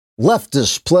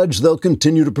Leftists pledge they'll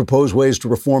continue to propose ways to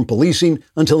reform policing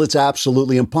until it's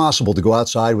absolutely impossible to go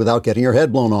outside without getting your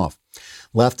head blown off.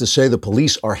 Leftists say the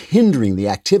police are hindering the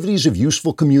activities of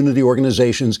useful community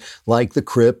organizations like the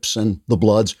Crips and the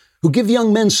Bloods, who give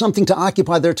young men something to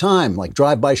occupy their time, like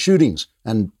drive-by shootings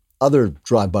and other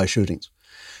drive-by shootings.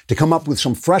 To come up with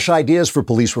some fresh ideas for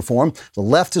police reform, the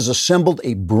left has assembled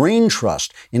a brain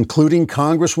trust, including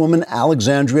Congresswoman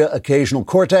Alexandria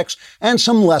Occasional-Cortex and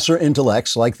some lesser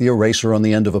intellects like the eraser on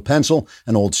the end of a pencil,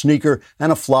 an old sneaker,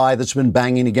 and a fly that's been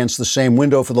banging against the same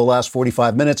window for the last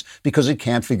 45 minutes because it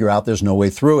can't figure out there's no way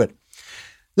through it.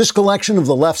 This collection of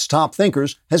the left's top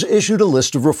thinkers has issued a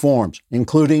list of reforms,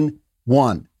 including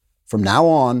 1. From now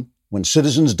on, when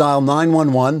citizens dial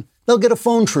 911, they'll get a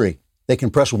phone tree. They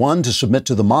can press 1 to submit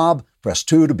to the mob, press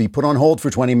 2 to be put on hold for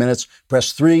 20 minutes,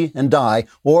 press 3 and die,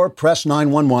 or press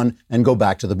 911 and go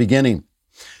back to the beginning.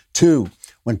 2.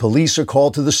 When police are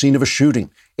called to the scene of a shooting,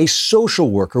 a social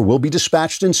worker will be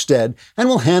dispatched instead and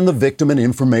will hand the victim an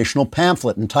informational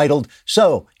pamphlet entitled,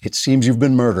 "So, it seems you've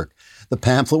been murdered." The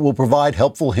pamphlet will provide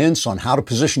helpful hints on how to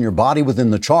position your body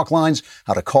within the chalk lines,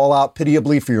 how to call out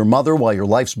pitiably for your mother while your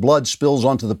life's blood spills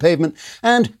onto the pavement,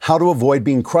 and how to avoid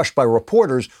being crushed by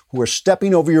reporters who are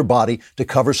stepping over your body to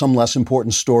cover some less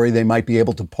important story they might be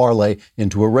able to parlay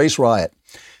into a race riot.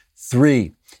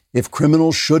 3. If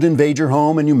criminals should invade your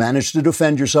home and you manage to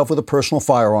defend yourself with a personal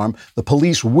firearm, the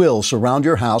police will surround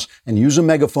your house and use a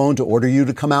megaphone to order you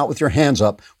to come out with your hands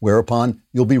up, whereupon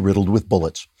you'll be riddled with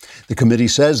bullets. The committee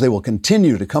says they will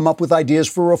continue to come up with ideas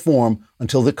for reform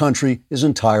until the country is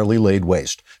entirely laid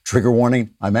waste. Trigger warning,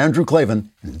 I'm Andrew Klavan,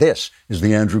 and this is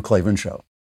The Andrew Klavan Show.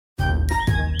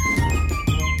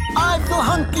 I feel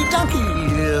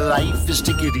hunky-dunky, life is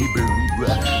tickety-boo.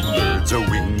 Birds are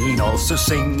winging, also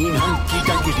singing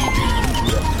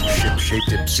hunky-dunky-doo.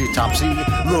 Ship-shaped, ipsy-topsy,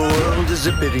 the world is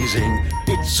zippity-zing.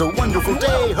 It's a wonderful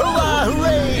day, hurrah,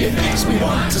 hooray! It makes me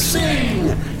want to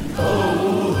sing.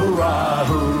 Oh, hurrah,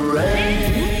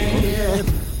 hooray!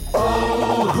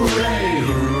 Oh, hooray,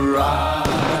 hurrah!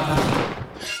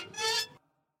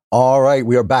 All right,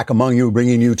 we are back among you,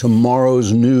 bringing you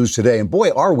tomorrow's news today. And boy,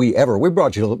 are we ever. We're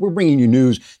bringing you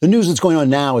news. The news that's going on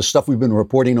now is stuff we've been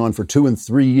reporting on for 2 and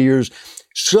 3 years.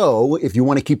 So if you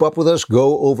want to keep up with us,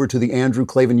 go over to the Andrew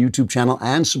Klavan YouTube channel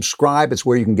and subscribe. It's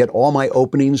where you can get all my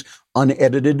openings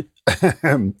unedited.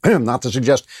 Not to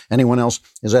suggest anyone else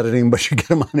is editing, but you get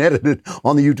them unedited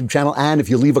on the YouTube channel. And if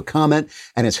you leave a comment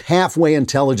and it's halfway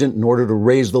intelligent, in order to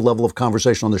raise the level of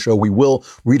conversation on the show, we will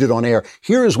read it on air.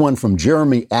 Here is one from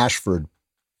Jeremy Ashford.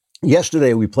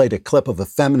 Yesterday, we played a clip of a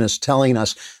feminist telling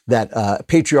us that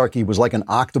patriarchy was like an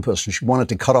octopus and she wanted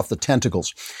to cut off the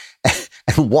tentacles.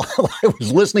 And while I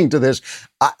was listening to this,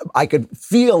 I could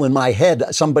feel in my head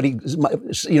somebody,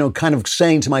 kind of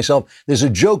saying to myself, there's a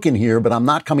joke in here, but I'm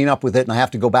not coming up with it and I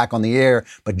have to go back on the air.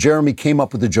 But Jeremy came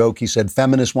up with a joke. He said,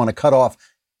 feminists want to cut off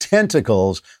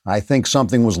tentacles. I think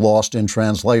something was lost in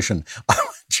translation. I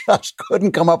just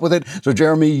couldn't come up with it. So,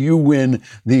 Jeremy, you win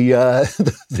the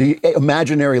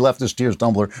imaginary leftist tears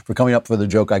tumbler for coming up with a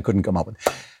joke I couldn't come up with.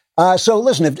 So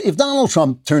listen, if Donald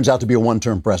Trump turns out to be a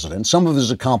one-term president, some of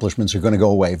his accomplishments are going to go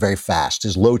away very fast.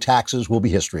 His low taxes will be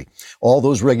history. All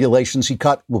those regulations he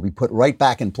cut will be put right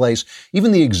back in place.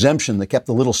 Even the exemption that kept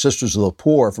the Little Sisters of the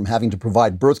Poor from having to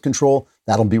provide birth control,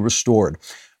 that'll be restored.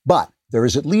 But there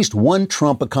is at least one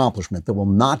Trump accomplishment that will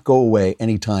not go away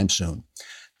anytime soon.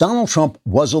 Donald Trump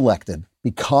was elected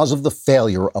because of the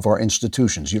failure of our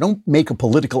institutions. You don't make a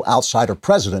political outsider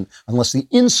president unless the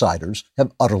insiders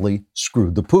have utterly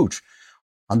screwed the pooch.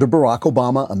 Under Barack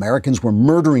Obama, Americans were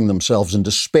murdering themselves in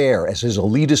despair as his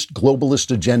elitist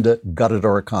globalist agenda gutted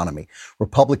our economy.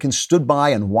 Republicans stood by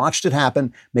and watched it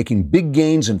happen, making big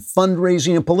gains in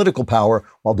fundraising and political power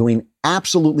while doing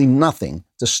absolutely nothing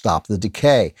to stop the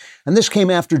decay. And this came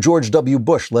after George W.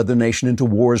 Bush led the nation into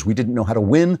wars we didn't know how to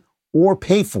win or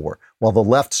pay for, while the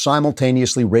left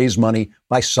simultaneously raised money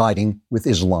by siding with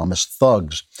Islamist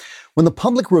thugs. When the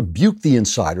public rebuked the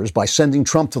insiders by sending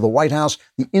Trump to the White House,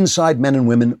 the inside men and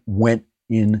women went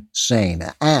insane.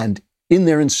 And in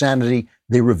their insanity,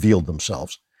 they revealed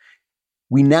themselves.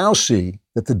 We now see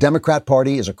that the Democrat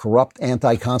Party is a corrupt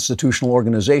anti-constitutional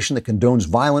organization that condones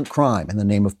violent crime in the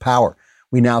name of power.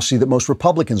 We now see that most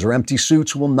Republicans are empty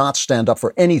suits who will not stand up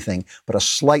for anything but a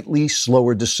slightly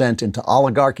slower descent into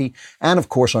oligarchy. And of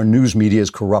course, our news media is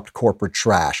corrupt corporate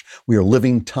trash. We are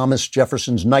living Thomas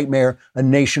Jefferson's nightmare, a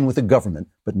nation with a government,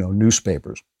 but no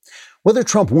newspapers. Whether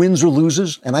Trump wins or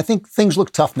loses, and I think things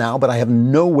look tough now, but I have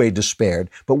no way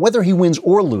despaired, but whether he wins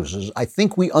or loses, I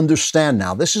think we understand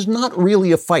now this is not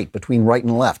really a fight between right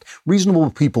and left.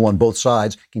 Reasonable people on both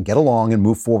sides can get along and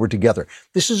move forward together.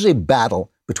 This is a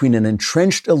battle between an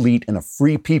entrenched elite and a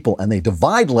free people, and they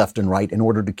divide left and right in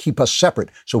order to keep us separate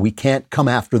so we can't come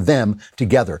after them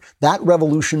together. That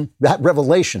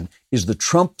revelation is the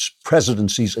Trump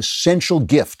presidency's essential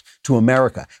gift to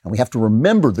America. And we have to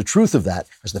remember the truth of that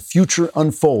as the future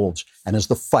unfolds and as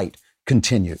the fight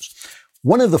continues.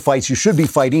 One of the fights you should be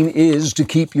fighting is to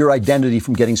keep your identity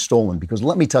from getting stolen. Because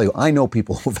let me tell you, I know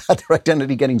people who've had their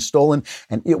identity getting stolen,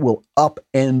 and it will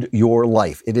upend your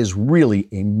life. It is really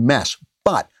a mess.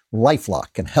 But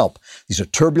LifeLock can help. These are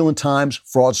turbulent times.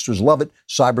 Fraudsters love it.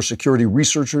 Cybersecurity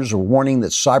researchers are warning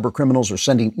that cyber criminals are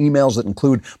sending emails that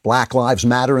include Black Lives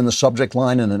Matter in the subject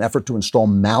line in an effort to install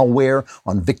malware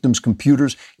on victims'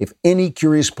 computers. If any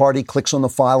curious party clicks on the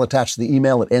file attached to the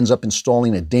email, it ends up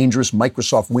installing a dangerous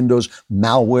Microsoft Windows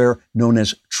malware known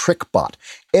as TrickBot.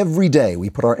 Every day we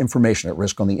put our information at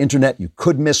risk on the internet. You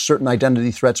could miss certain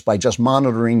identity threats by just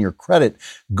monitoring your credit.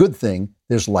 Good thing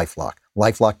there's LifeLock.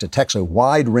 LifeLock detects a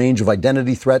wide range of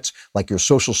identity threats, like your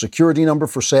social security number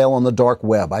for sale on the dark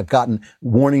web. I've gotten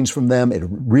warnings from them. It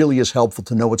really is helpful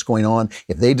to know what's going on.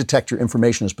 If they detect your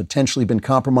information has potentially been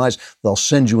compromised, they'll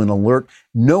send you an alert.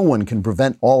 No one can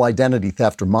prevent all identity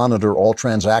theft or monitor all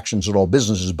transactions at all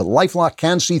businesses, but LifeLock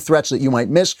can see threats that you might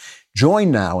miss.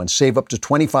 Join now and save up to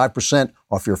 25%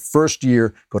 off your first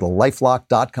year. Go to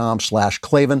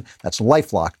LifeLock.com/Klavan. That's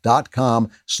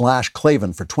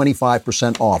LifeLock.com/Klavan for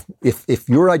 25% off. If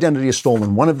your identity is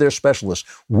stolen, one of their specialists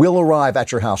will arrive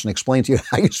at your house and explain to you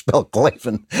how you spell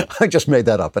Klavan. I just made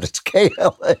that up, but it's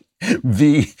Klavan.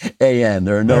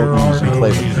 There are no E's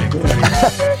in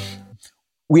Klavan.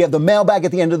 We have the mailbag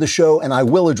at the end of the show, and I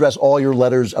will address all your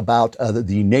letters about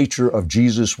the nature of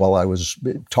Jesus. While I was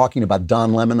talking about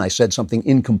Don Lemon, I said something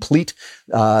incomplete,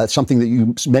 something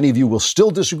that many of you will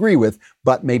still disagree with,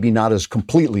 but maybe not as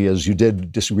completely as you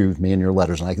did disagree with me in your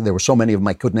letters. And there were so many of them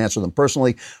I couldn't answer them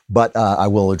personally, but I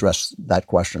will address that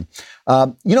question.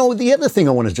 The other thing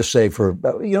I want to just say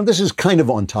this is kind of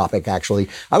on topic, actually.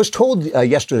 I was told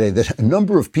yesterday that a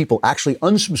number of people actually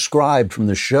unsubscribed from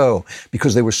the show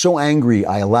because they were so angry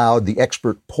I allowed the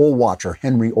expert poll watcher,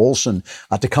 Henry Olson,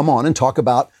 to come on and talk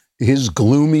about his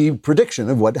gloomy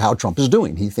prediction of how Trump is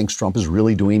doing. He thinks Trump is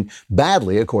really doing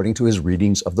badly according to his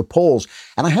readings of the polls.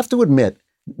 And I have to admit,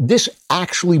 this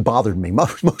actually bothered me.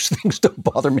 Most things don't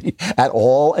bother me at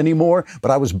all anymore, but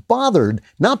I was bothered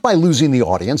not by losing the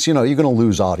audience. You're going to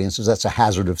lose audiences. That's a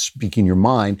hazard of speaking your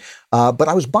mind. But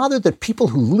I was bothered that people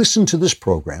who listen to this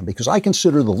program, because I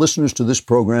consider the listeners to this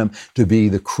program to be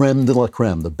the creme de la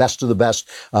creme, the best of the best,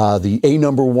 the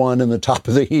number one and the top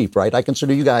of the heap, right? I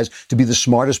consider you guys to be the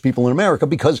smartest people in America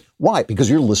because why? Because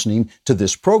you're listening to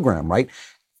this program, right?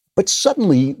 But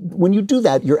suddenly, when you do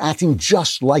that, you're acting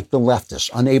just like the leftists,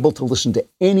 unable to listen to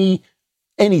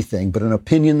anything but an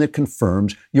opinion that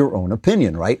confirms your own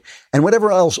opinion, right? And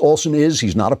whatever else Olson is,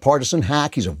 he's not a partisan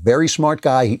hack. He's a very smart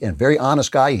guy and a very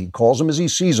honest guy. He calls them as he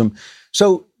sees them.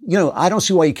 So, I don't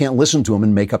see why you can't listen to him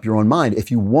and make up your own mind.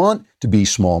 If you want to be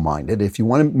small-minded, if you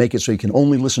want to make it so you can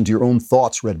only listen to your own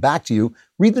thoughts read back to you,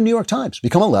 read the New York Times.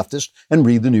 Become a leftist and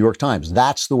read the New York Times.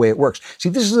 That's the way it works. See,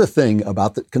 this is the thing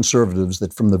about the conservatives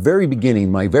that from the very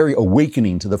beginning, my very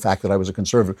awakening to the fact that I was a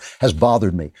conservative has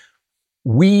bothered me.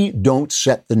 We don't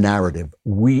set the narrative.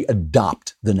 We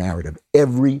adopt the narrative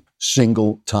every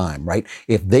single time, right?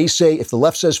 If the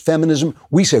left says feminism,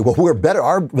 we say, well, we're better,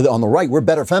 on the right, we're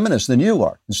better feminists than you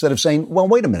are. Instead of saying, well,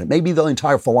 wait a minute, maybe the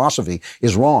entire philosophy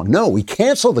is wrong. No, we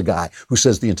cancel the guy who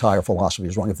says the entire philosophy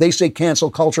is wrong. If they say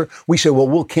cancel culture, we say, well,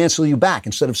 we'll cancel you back.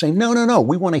 Instead of saying, no,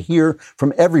 we want to hear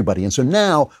from everybody. And so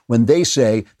now when they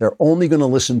say they're only going to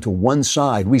listen to one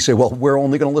side, we say, well, we're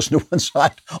only going to listen to one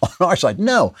side on our side.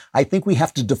 No, I think we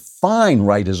have to define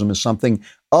rightism as something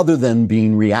other than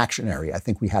being reactionary. I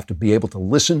think we have to be able to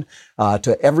listen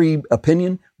to every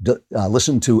opinion,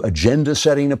 listen to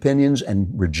agenda-setting opinions and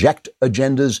reject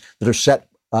agendas that are set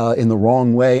in the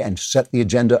wrong way and set the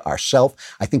agenda ourselves.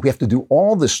 I think we have to do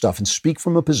all this stuff and speak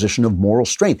from a position of moral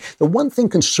strength. The one thing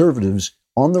conservatives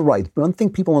on the right, one thing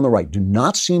people on the right do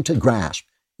not seem to grasp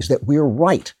is that we're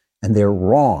right and they're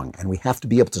wrong. And we have to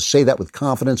be able to say that with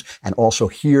confidence and also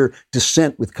hear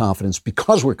dissent with confidence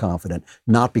because we're confident,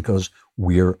 not because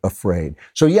we're afraid.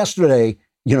 So yesterday,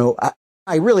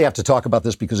 I really have to talk about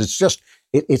this because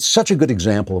it's such a good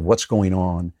example of what's going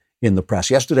on in the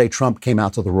press. Yesterday, Trump came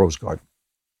out to the Rose Garden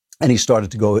and he started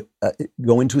to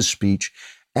go into his speech.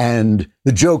 And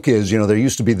the joke is, there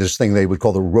used to be this thing they would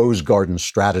call the Rose Garden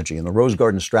strategy. And the Rose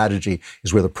Garden strategy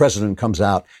is where the president comes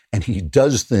out and he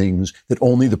does things that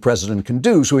only the president can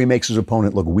do. So he makes his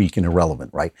opponent look weak and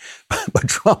irrelevant, right? But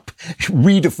Trump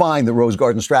redefined the Rose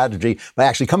Garden strategy by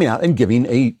actually coming out and giving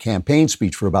a campaign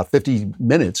speech for about 50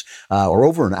 minutes or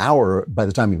over an hour by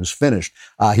the time he was finished.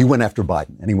 He went after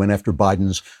Biden, and he went after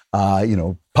Biden's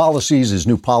policies, his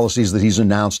new policies that he's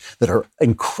announced that are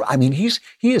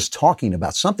he is talking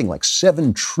about something like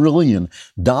 $7 trillion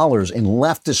in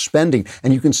leftist spending.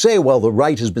 And you can say, well, the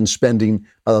right has been spending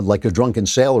like a drunken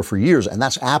sailor for years. And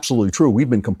that's absolutely true. We've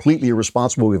been completely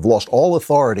irresponsible. We've lost all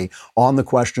authority on the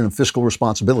question of fiscal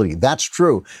responsibility. That's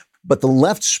true. But the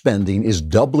left spending is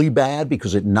doubly bad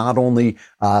because it not only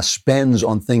spends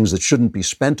on things that shouldn't be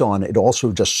spent on, it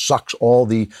also just sucks all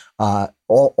the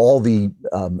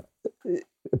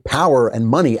power and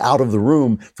money out of the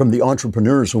room from the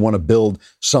entrepreneurs who want to build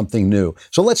something new.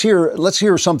 So let's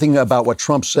hear something about what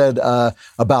Trump said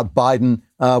about Biden.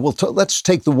 Let's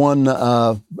take the one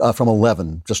from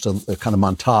 11, just a kind of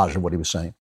montage of what he was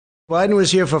saying. Biden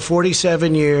was here for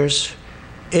 47 years.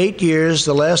 8 years,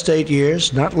 the last 8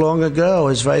 years, not long ago,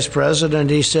 as vice president,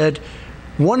 he said,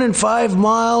 1 in 5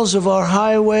 miles of our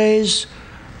highways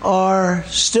are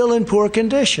still in poor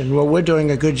condition. Well, we're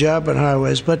doing a good job on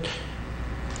highways, but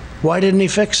why didn't he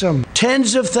fix them?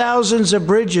 Tens of thousands of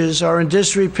bridges are in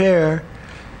disrepair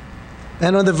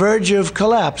and on the verge of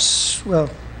collapse. Well,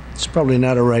 it's probably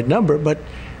not a right number, but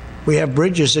we have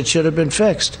bridges that should have been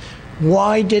fixed.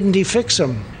 Why didn't he fix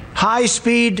them?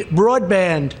 High-speed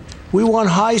broadband. We want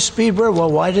high-speed broadband.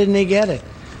 Well, why didn't he get it?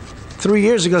 3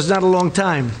 years ago is not a long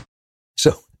time.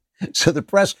 So the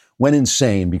press went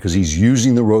insane because he's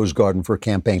using the Rose Garden for a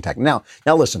campaign tactic. Now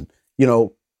listen,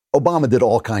 Obama did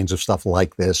all kinds of stuff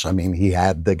like this. I mean, he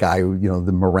had the guy who,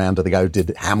 the Miranda, the guy who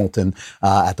did Hamilton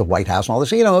at the White House and all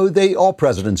this. All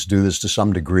presidents do this to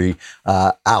some degree.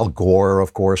 Al Gore,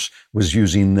 of course, was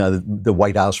using the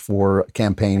White House for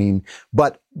campaigning.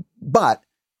 But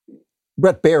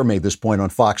Bret Baier made this point on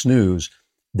Fox News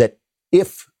that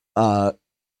if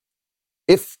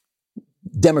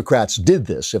Democrats did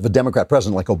this, if a Democrat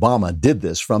president like Obama did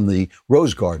this from the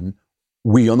Rose Garden,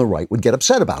 we on the right would get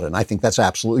upset about it. And I think that's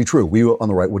absolutely true. We on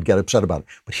the right would get upset about it.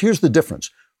 But here's the difference.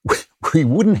 We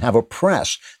wouldn't have a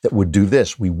press that would do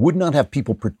this. We would not have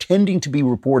people pretending to be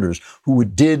reporters who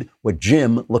did what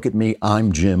Jim, look at me,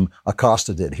 I'm Jim,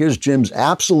 Acosta did. Here's Jim's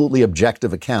absolutely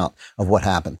objective account of what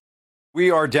happened. We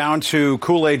are down to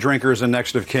Kool-Aid drinkers and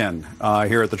next of kin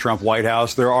here at the Trump White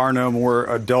House. There are no more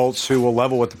adults who will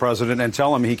level with the president and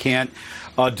tell him he can't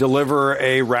deliver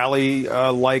a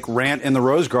rally-like rant in the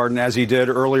Rose Garden as he did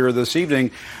earlier this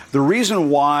evening. The reason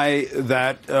why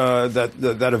that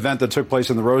event that took place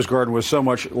in the Rose Garden was so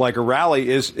much like a rally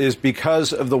is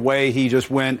because of the way he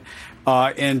just went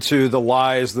into the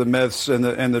lies, the myths, and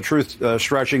the truth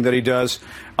stretching that he does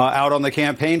out on the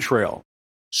campaign trail.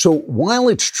 So while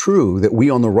it's true that we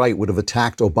on the right would have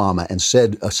attacked Obama and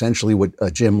said essentially what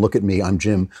Jim, look at me, I'm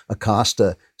Jim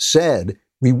Acosta said,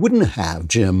 we wouldn't have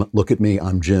Jim, look at me,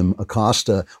 I'm Jim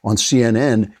Acosta on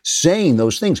CNN saying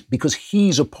those things because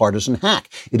he's a partisan hack.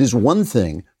 It is one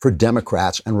thing for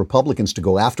Democrats and Republicans to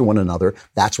go after one another.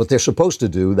 That's what they're supposed to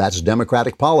do. That's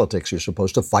democratic politics. You're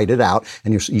supposed to fight it out,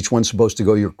 and each one's supposed to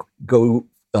go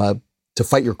to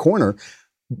fight your corner.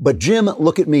 But Jim,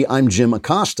 look at me, I'm Jim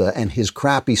Acosta, and his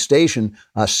crappy station,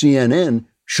 CNN,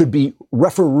 should be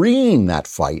refereeing that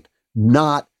fight,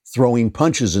 not throwing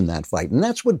punches in that fight. And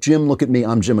that's what Jim, look at me,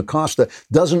 I'm Jim Acosta,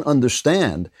 doesn't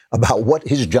understand about what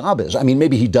his job is. I mean,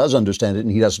 maybe he does understand it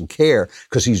and he doesn't care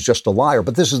because he's just a liar.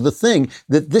 But this is the thing,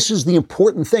 that this is the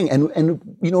important thing. And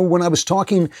when I was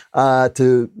talking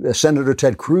to Senator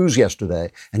Ted Cruz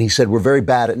yesterday, and he said, we're very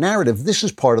bad at narrative, this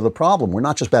is part of the problem. We're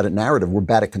not just bad at narrative, we're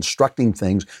bad at constructing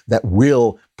things that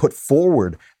will put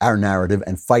forward our narrative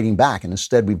and fighting back. And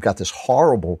instead, we've got this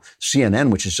horrible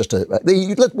CNN, which is just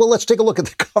let's take a look at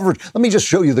the coverage. Let me just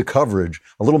show you the coverage,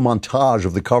 a little montage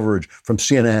of the coverage from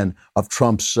CNN of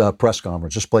Trump's press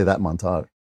conference. Just play that montage.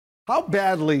 How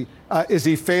badly is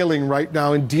he failing right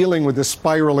now in dealing with this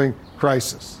spiraling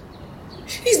crisis?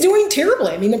 He's doing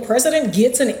terribly. I mean, the president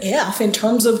gets an F in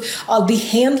terms of the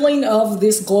handling of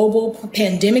this global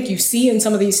pandemic. You see in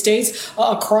some of these states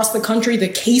across the country, the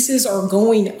cases are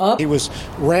going up. He was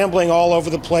rambling all over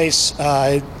the place,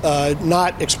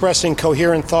 not expressing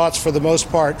coherent thoughts for the most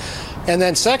part. And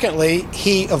then secondly,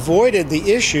 he avoided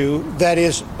the issue that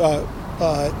is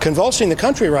convulsing the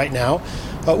country right now,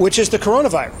 which is the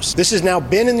coronavirus. This has now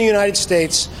been in the United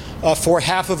States for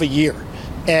half of a year.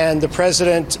 And the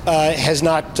president has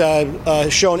not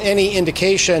shown any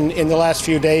indication in the last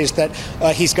few days that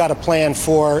he's got a plan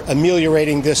for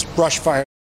ameliorating this brush fire.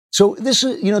 So this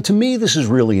is, to me, this is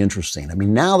really interesting. I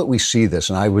mean, now that we see this,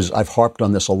 and I've harped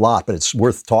on this a lot, but it's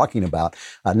worth talking about.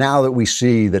 Now that we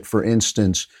see that, for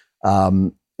instance,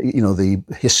 the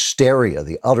hysteria,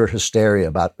 the utter hysteria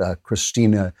about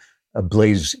Christine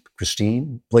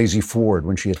Blasey Ford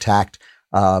when she attacked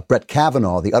Brett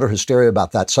Kavanaugh, the utter hysteria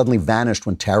about that suddenly vanished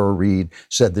when Tara Reade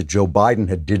said that Joe Biden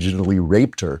had digitally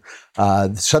raped her.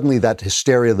 Suddenly that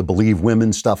hysteria, the Believe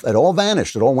Women stuff, it all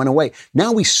vanished. It all went away.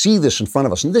 Now we see this in front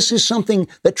of us. And this is something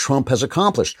that Trump has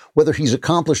accomplished. Whether he's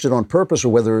accomplished it on purpose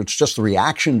or whether it's just the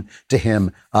reaction to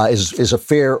him is a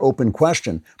fair, open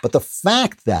question. But the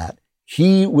fact that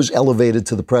he was elevated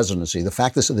to the presidency, the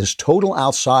fact that this total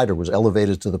outsider was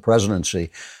elevated to the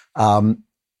presidency,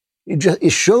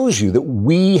 it shows you that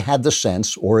we had the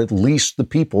sense, or at least the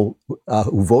people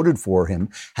who voted for him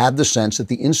had the sense that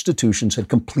the institutions had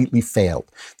completely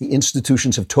failed. The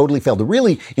institutions have totally failed.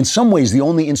 Really, in some ways, the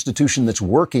only institution that's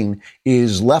working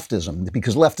is leftism,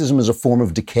 because leftism is a form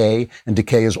of decay, and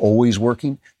decay is always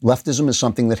working. Leftism is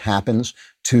something that happens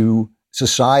to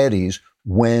societies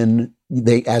when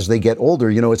as they get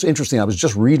older. It's interesting. I was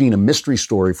just reading a mystery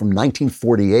story from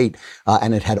 1948,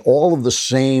 and it had all of the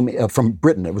same from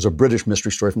Britain. It was a British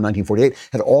mystery story from 1948.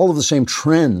 Had all of the same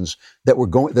trends that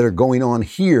are going on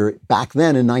here back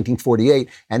then in 1948,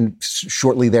 and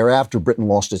shortly thereafter, Britain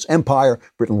lost its empire.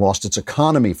 Britain lost its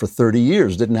economy for 30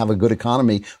 years. Didn't have a good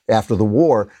economy after the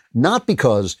war, not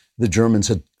because the Germans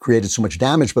had created so much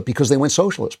damage, but because they went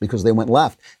socialist, because they went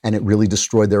left, and it really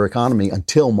destroyed their economy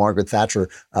until Margaret Thatcher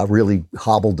really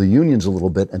hobbled the unions a little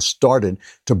bit and started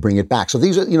to bring it back. So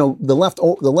these are, the left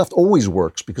always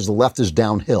works because the left is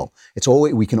downhill.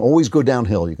 We can always go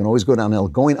downhill. You can always go downhill.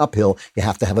 Going uphill, you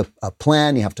have to have a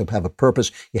plan. You have to have a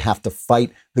purpose. You have to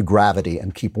fight the gravity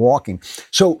and keep walking.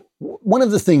 So one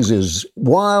of the things is,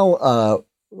 while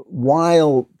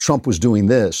Trump was doing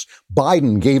this,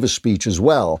 Biden gave a speech as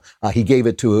well. He gave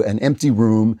it to an empty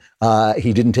room.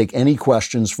 He didn't take any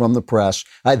questions from the press.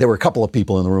 There were a couple of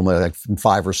people in the room, like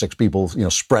 5 or 6 people,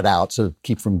 spread out to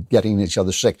keep from getting each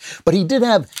other sick. But he did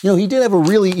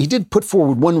put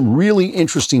forward one really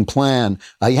interesting plan.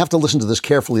 You have to listen to this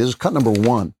carefully. This is cut number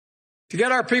 1. To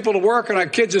get our people to work and our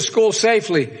kids to school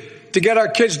safely, to get our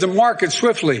kids to market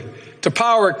swiftly, to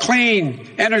power a clean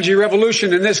energy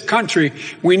revolution in this country,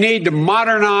 we need to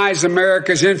modernize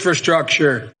America's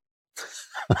infrastructure.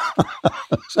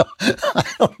 So, I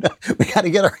don't know. We got to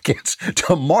get our kids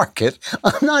to market.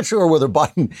 I'm not sure whether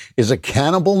Biden is a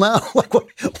cannibal now. Like, what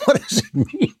does it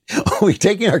mean? Are we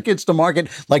taking our kids to market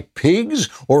like pigs,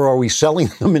 or are we selling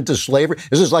them into slavery?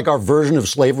 Is this like our version of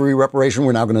slavery reparation?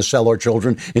 We're now going to sell our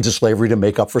children into slavery to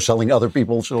make up for selling other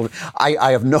people's children.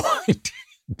 I have no idea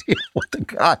what the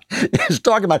guy is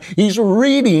talking about. He's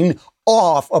reading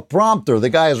off a prompter. The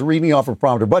guy is reading off a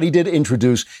prompter, but he did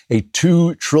introduce a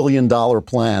 $2 trillion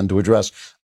plan to address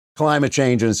climate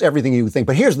change, and it's everything you would think.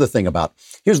 But here's the thing about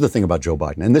Joe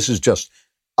Biden, and this is just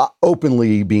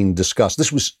openly being discussed.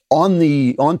 This was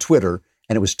on Twitter,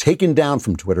 and it was taken down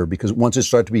from Twitter because once it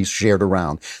started to be shared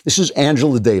around. This is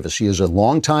Angela Davis. She is a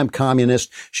longtime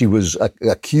communist. She was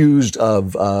accused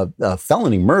of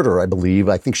felony murder, I believe.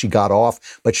 I think she got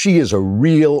off, but she is a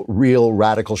real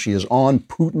radical. She is on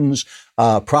Putin's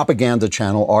propaganda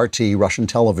channel, RT, Russian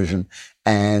television.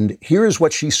 And here is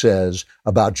what she says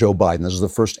about Joe Biden. This is the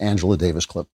first Angela Davis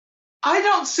clip. I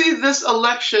don't see this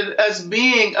election as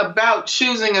being about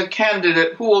choosing a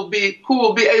candidate who will be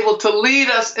able to lead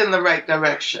us in the right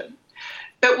direction.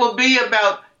 It will be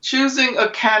about choosing a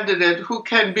candidate who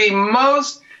can be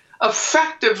most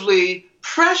effectively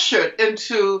pressured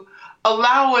into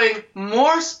allowing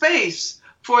more space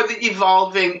for the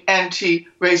evolving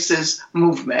anti-racist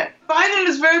movement. Biden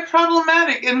is very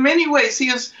problematic in many ways. He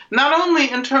is not only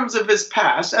in terms of his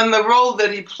past and the role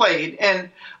that he played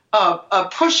in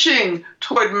pushing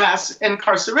toward mass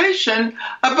incarceration,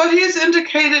 but he has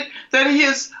indicated that he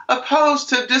is opposed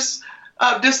to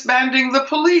disbanding the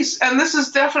police. And this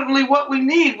is definitely what we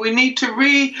need. We need to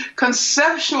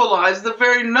reconceptualize the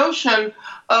very notion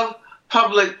of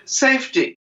public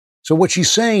safety. So what she's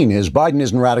saying is Biden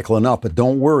isn't radical enough, but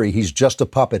don't worry, he's just a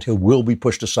puppet who will be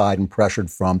pushed aside and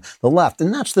pressured from the left.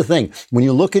 And that's the thing. When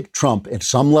you look at Trump at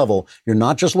some level, you're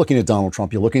not just looking at Donald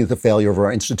Trump, you're looking at the failure of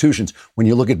our institutions. When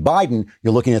you look at Biden,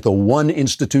 you're looking at the one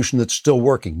institution that's still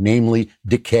working, namely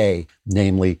decay,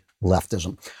 namely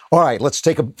leftism. All right, let's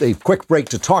take a quick break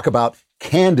to talk about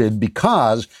Candid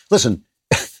because, listen,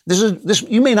 this.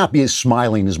 You may not be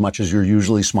smiling as much as you're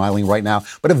usually smiling right now,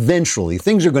 but eventually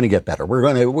things are going to get better.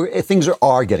 Things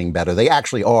are getting better. They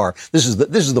actually are. This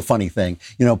is the funny thing.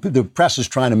 You know, the press is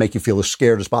trying to make you feel as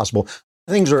scared as possible.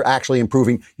 Things are actually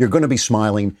improving. You're going to be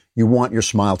smiling. You want your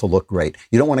smile to look great.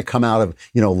 You don't want to come out of,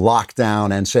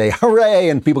 lockdown and say, hooray,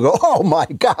 and people go, oh my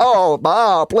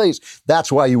God, please.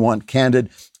 That's why you want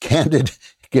Candid. Candid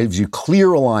gives you clear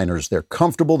aligners. They're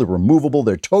comfortable, they're removable,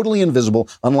 they're totally invisible,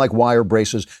 unlike wire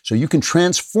braces, so you can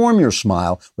transform your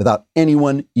smile without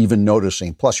anyone even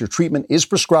noticing. Plus, your treatment is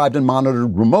prescribed and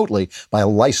monitored remotely by a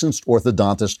licensed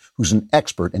orthodontist who's an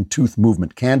expert in tooth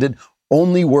movement. Candid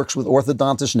only works with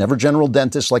orthodontists, never general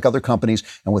dentists like other companies.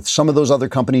 And with some of those other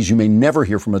companies, you may never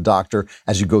hear from a doctor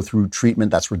as you go through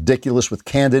treatment. That's ridiculous. With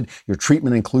Candid, your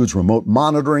treatment includes remote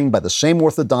monitoring by the same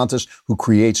orthodontist who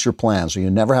creates your plan. So you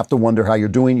never have to wonder how you're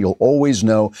doing. You'll always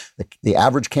know that the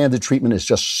average Candid treatment is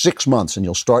just 6 months, and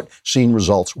you'll start seeing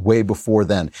results way before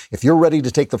then. If you're ready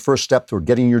to take the first step toward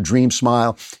getting your dream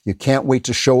smile, you can't wait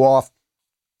to show off.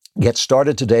 Get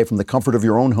started today from the comfort of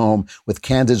your own home with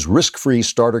Candid's risk-free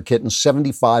starter kit and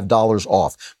 $75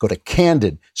 off. Go to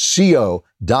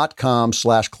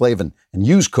candidco.com/Klavan and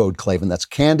use code Klavan. That's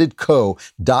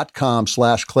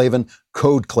candidco.com/Klavan,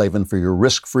 code Klavan for your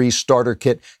risk-free starter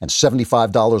kit and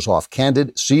 $75 off.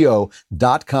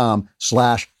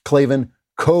 candidco.com/Klavan,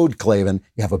 code Klavan.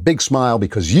 You have a big smile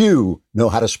because you know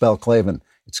how to spell Klavan.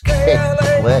 It's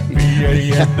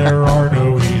K-Klavan. There are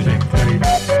no E's in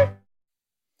Klavan.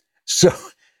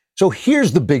 So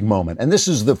here's the big moment, and this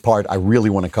is the part I really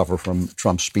want to cover from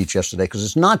Trump's speech yesterday, because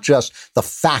it's not just the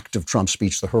fact of Trump's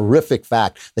speech, the horrific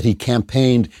fact that he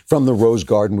campaigned from the Rose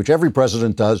Garden, which every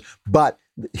president does, but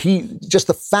just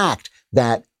the fact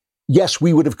that, yes,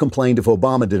 we would have complained if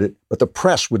Obama did it, but the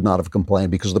press would not have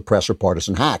complained because the press are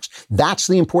partisan hacks. That's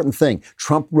the important thing.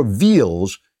 Trump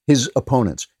reveals his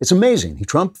opponents. It's amazing.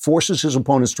 Trump forces his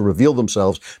opponents to reveal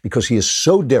themselves because he is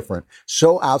so different,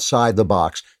 so outside the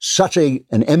box, such an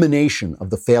emanation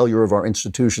of the failure of our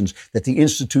institutions that the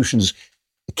institutions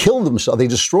kill themselves. They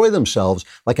destroy themselves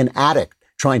like an addict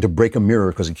trying to break a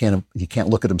mirror because he can't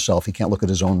look at himself. He can't look at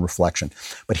his own reflection.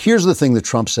 But here's the thing that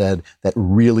Trump said that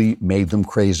really made them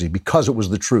crazy, because it was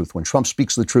the truth. When Trump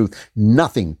speaks the truth,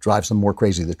 nothing drives them more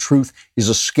crazy. The truth is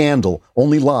a scandal.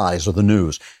 Only lies are the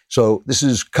news. So this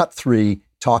is cut 3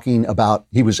 talking about,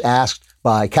 he was asked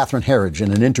by Catherine Herridge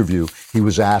in an interview, he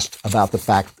was asked about the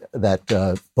fact that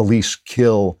police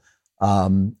kill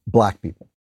black people.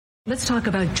 Let's talk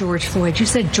about George Floyd. You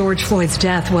said George Floyd's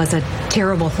death was a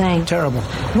terrible thing. Terrible.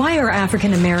 Why are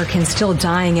African Americans still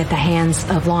dying at the hands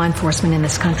of law enforcement in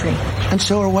this country? And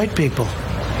so are white people.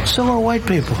 So are white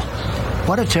people.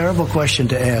 What a terrible question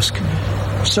to ask.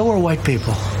 So are white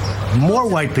people. More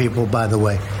white people, by the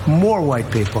way. More white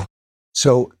people.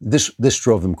 So this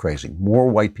drove them crazy. More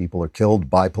white people are killed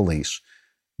by police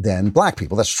than black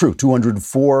people. That's true.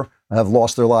 204 have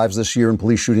lost their lives this year in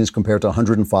police shootings compared to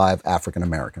 105 African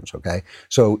Americans. Okay.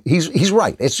 So he's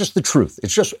right. It's just the truth.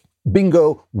 It's just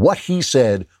bingo. What he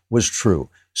said was true.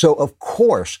 So of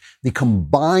course, the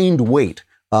combined weight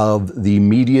of the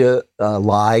media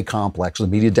lie complex, the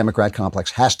media Democrat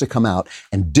complex, has to come out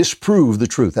and disprove the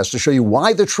truth, has to show you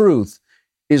why the truth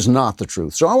is not the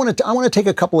truth. So I want to take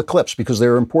a couple of clips because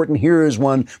they're important. Here is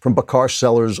one from Bakar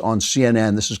Sellers on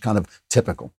CNN. This is kind of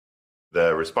typical.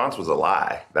 The response was a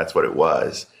lie. That's what it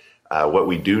was. What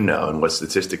we do know and what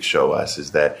statistics show us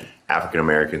is that African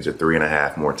Americans are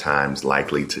 3.5 more times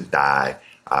likely to die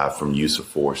from use of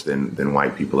force than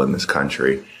white people in this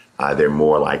country. They're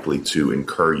more likely to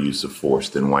incur use of force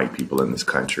than white people in this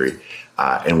country.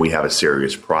 And we have a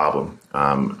serious problem.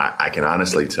 I can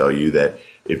honestly tell you that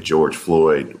if George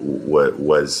Floyd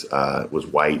was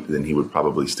white, then he would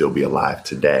probably still be alive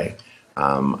today.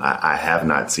 I have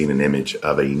not seen an image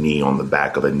of a knee on the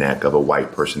back of the neck of a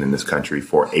white person in this country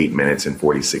for 8 minutes and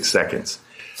 46 seconds.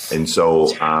 And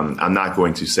so I'm not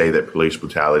going to say that police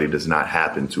brutality does not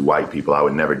happen to white people. I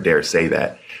would never dare say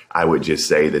that. I would just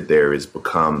say that there has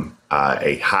become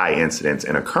a high incidence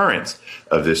and occurrence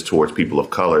of this towards people of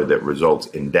color that results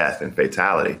in death and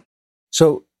fatality.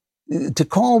 So to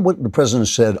call what the president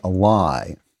said a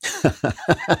lie,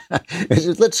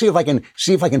 let's see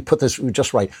if I can put this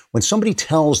just right. When somebody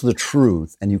tells the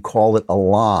truth and you call it a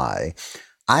lie,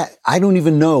 I don't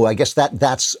even know. I guess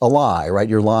that's a lie, right?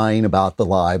 You're lying about the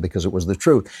lie because it was the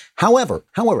truth. However,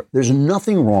 there's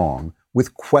nothing wrong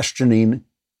with questioning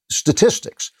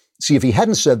statistics. See, if he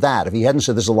hadn't said that, if he hadn't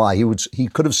said this is a lie, he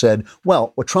could have said,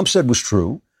 well, what Trump said was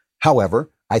true. However,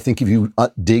 I think if you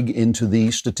dig into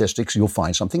the statistics, you'll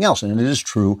find something else. And it is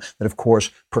true that, of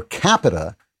course, per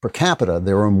capita,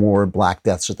 there are more black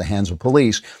deaths at the hands of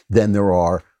police than there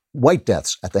are white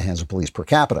deaths at the hands of police per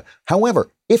capita. However,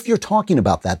 if you're talking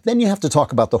about that, then you have to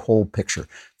talk about the whole picture.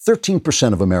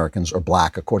 13% of Americans are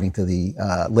black, according to the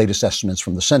latest estimates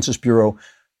from the Census Bureau.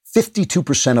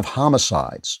 52% of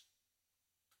homicides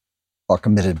are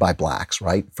committed by blacks,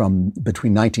 right? From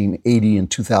between 1980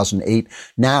 and 2008.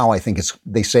 Now, I think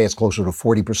they say it's closer to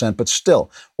 40%, but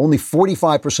still, only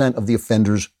 45% of the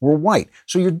offenders were white.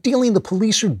 So the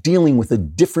police are dealing with a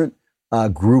different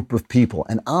group of people.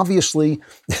 And obviously,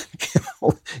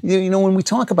 when we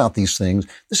talk about these things,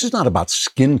 this is not about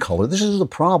skin color. This is the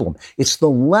problem. It's the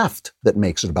left that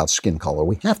makes it about skin color.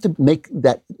 We have to make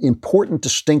that important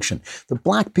distinction. The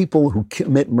black people who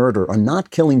commit murder are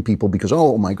not killing people because,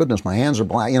 oh my goodness, my hands are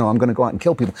black, I'm going to go out and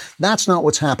kill people. That's not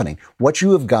what's happening. What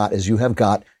you have got is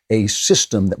a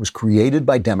system that was created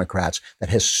by Democrats that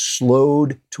has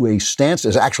slowed to a stance,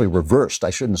 is actually reversed. I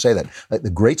shouldn't say that. The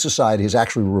Great Society has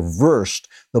actually reversed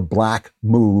the black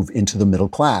move into the middle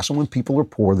class. And when people are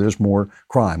poor, there's more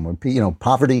crime. When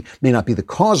poverty may not be the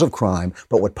cause of crime,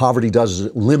 but what poverty does is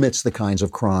it limits the kinds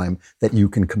of crime that you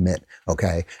can commit.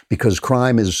 Okay, because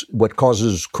what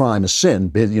causes crime is sin.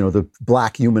 The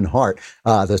black human heart,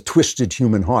 the twisted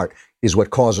human heart, is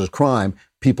what causes crime.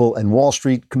 People in Wall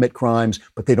Street commit crimes,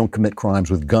 but they don't commit crimes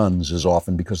with guns as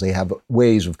often because they have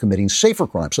ways of committing safer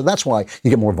crimes. So that's why you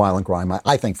get more violent crime,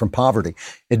 I think, from poverty,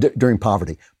 during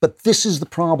poverty. But this is the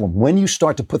problem. When you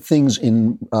start to put things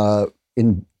in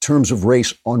terms of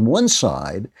race on one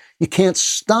side, you can't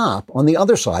stop on the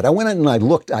other side. I went in and I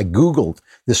Googled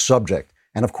this subject.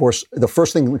 And of course, the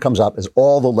first thing that comes up is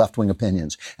all the left-wing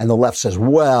opinions. And the left says,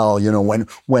 well,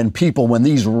 when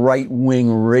these right-wing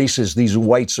racists, these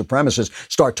white supremacists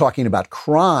start talking about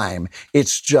crime,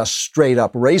 it's just straight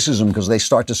up racism because they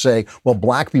start to say, well,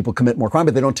 black people commit more crime,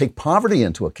 but they don't take poverty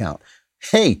into account.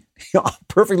 Hey, I'm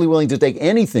perfectly willing to take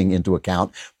anything into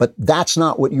account, but that's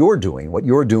not what you're doing. What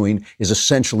you're doing is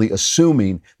essentially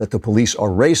assuming that the police are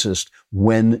racist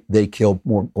when they kill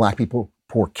more black people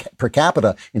per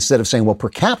capita, instead of saying, well, per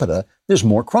capita, there's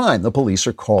more crime. The police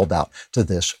are called out to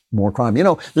this more crime.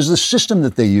 There's this system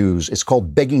that they use. It's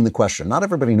called begging the question. Not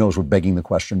everybody knows what begging the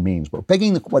question means, but what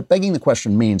begging the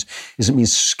question means is it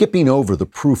means skipping over the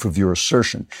proof of your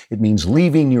assertion. It means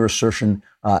leaving your assertion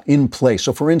in place.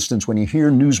 So, for instance, when you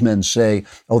hear newsmen say,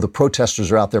 "Oh, the protesters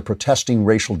are out there protesting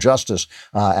racial justice,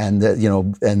 and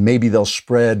maybe they'll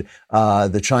spread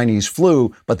the Chinese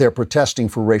flu, but they're protesting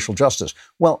for racial justice,"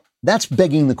 well, that's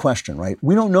begging the question, right?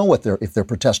 We don't know if they're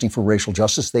protesting for racial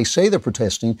justice. They say they're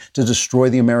protesting to destroy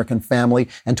the American family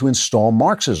and to install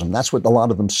Marxism. That's what a lot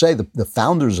of them say. The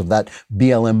founders of that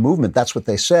BLM movement, that's what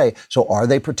they say. So are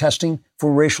they protesting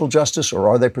for racial justice or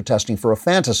are they protesting for a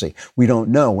fantasy? We don't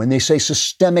know. When they say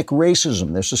systemic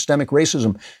racism, there's systemic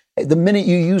racism. The minute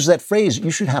you use that phrase,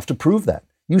 you should have to prove that.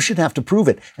 You should have to prove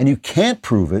it. And you can't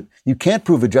prove it. You can't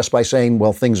prove it just by saying,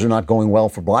 well, things are not going well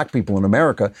for black people in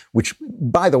America, which,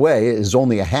 by the way, is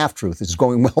only a half truth. It's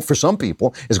going well for some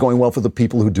people. It's going well for the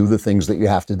people who do the things that you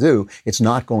have to do. It's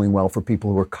not going well for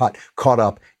people who are caught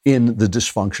up in the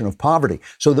dysfunction of poverty.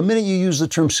 So the minute you use the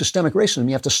term systemic racism,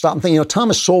 you have to stop and think.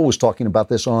 Thomas Sowell was talking about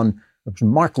this on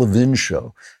Mark Levin's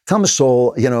show. Thomas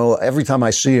Sowell, every time I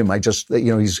see him, I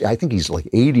think he's like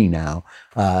 80 now.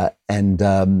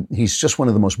 And he's just one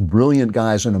of the most brilliant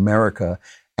guys in America.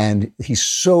 And he's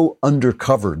so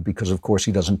undercovered because, of course,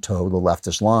 he doesn't toe the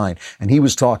leftist line. And he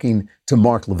was talking to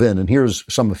Mark Levin, and here's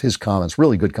some of his comments,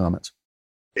 really good comments.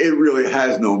 It really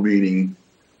has no meaning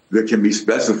that can be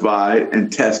specified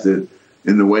and tested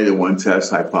in the way that one tests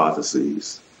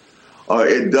hypotheses.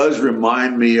 It does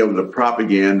remind me of the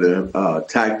propaganda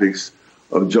tactics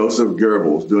of Joseph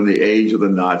Goebbels during the age of the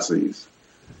Nazis,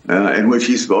 in which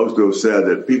he's supposed to have said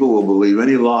that people will believe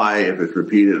any lie if it's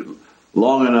repeated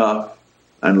long enough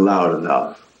and loud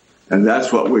enough. And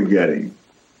that's what we're getting.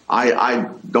 I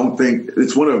don't think,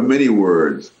 it's one of many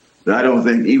words that I don't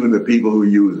think even the people who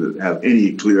use it have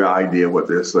any clear idea what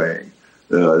they're saying.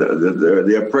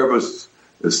 Their purpose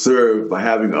is served by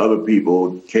having other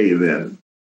people cave in.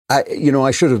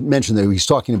 I should have mentioned that he's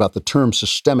talking about the term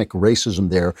systemic racism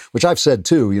there, which I've said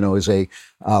too, is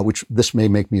which this may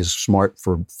make me as smart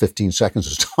for 15 seconds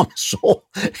as Thomas Sowell.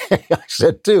 I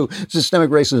said too, systemic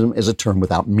racism is a term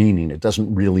without meaning. It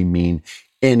doesn't really mean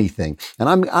anything.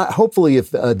 And hopefully,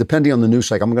 if depending on the news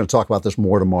cycle, I'm going to talk about this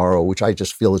more tomorrow, which I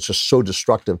just feel it's just so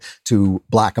destructive to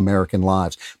Black American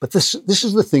lives. But this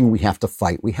is the thing we have to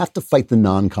fight. We have to fight the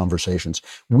non-conversations.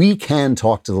 We can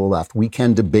talk to the left. We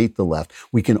can debate the left.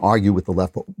 We can argue with the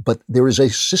left. But there is a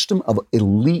system of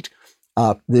elite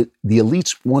The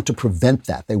elites want to prevent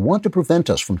that. They want to prevent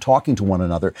us from talking to one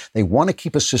another. They want to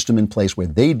keep a system in place where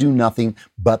they do nothing,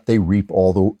 but they reap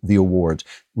all the rewards.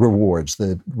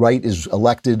 The right is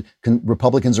elected,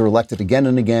 Republicans are elected again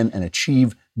and again and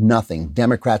achieve nothing.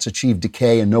 Democrats achieve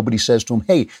decay, and nobody says to them,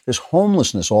 hey, there's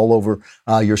homelessness all over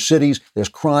your cities. There's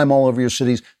crime all over your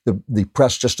cities. The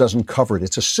press just doesn't cover it.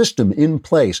 It's a system in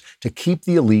place to keep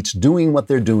the elites doing what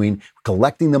they're doing,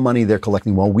 collecting the money they're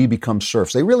collecting while we become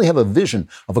serfs. They really have a vision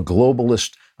of a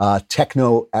globalist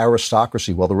techno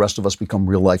aristocracy while the rest of us become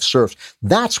real life serfs.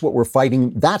 That's what we're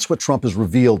fighting. That's what Trump has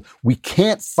revealed. We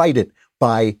can't fight it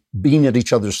by being at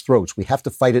each other's throats. We have to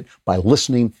fight it by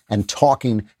listening and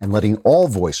talking and letting all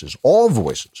voices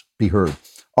be heard.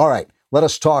 All right, let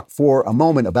us talk for a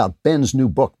moment about Ben's new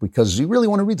book, because you really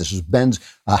want to read this. This is Ben's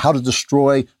How to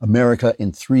Destroy America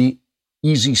in 3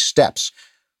 Easy Steps,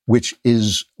 which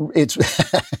is, it's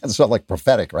not like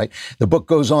prophetic, right? The book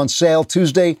goes on sale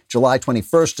Tuesday, July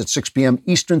 21st at 6 p.m.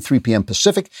 Eastern, 3 p.m.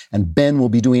 Pacific, and Ben will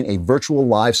be doing a virtual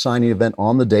live signing event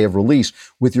on the day of release.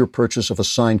 With your purchase of a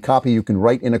signed copy, you can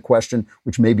write in a question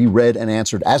which may be read and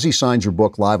answered as he signs your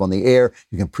book live on the air.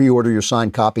 You can pre-order your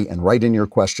signed copy and write in your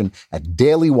question at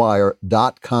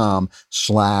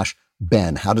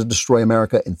dailywire.com/Ben. How to Destroy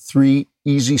America in 3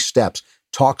 Easy Steps.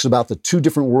 Talks about the 2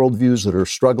 different worldviews that are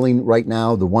struggling right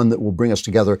now, the one that will bring us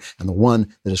together and the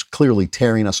one that is clearly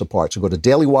tearing us apart. So go to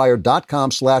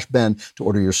dailywire.com/Ben to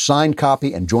order your signed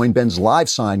copy and join Ben's live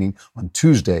signing on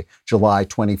Tuesday, July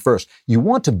 21st. You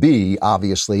want to be,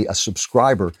 obviously, a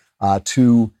subscriber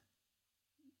to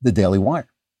the Daily Wire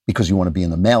because you want to be in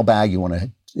the mailbag, you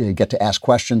want to get to ask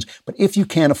questions. But if you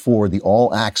can't afford the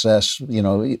all access,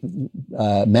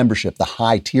 membership, the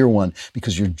high tier one,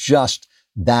 because you're just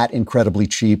that incredibly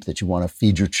cheap that you want to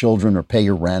feed your children or pay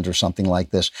your rent or something like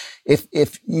this.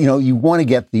 If you want to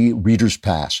get the Reader's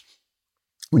Pass,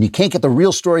 when you can't get the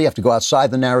real story, you have to go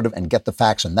outside the narrative and get the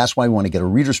facts. And that's why you want to get a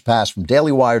Reader's Pass from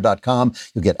dailywire.com.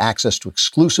 You'll get access to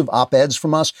exclusive op-eds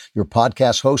from us, your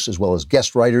podcast hosts, as well as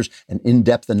guest writers and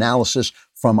in-depth analysis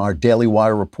from our Daily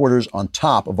Wire reporters on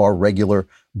top of our regular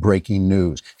breaking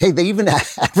news. Hey, they even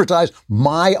advertised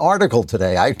my article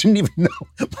today. I didn't even know.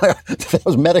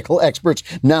 Those medical experts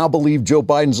now believe Joe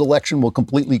Biden's election will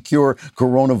completely cure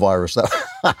coronavirus.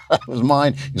 That was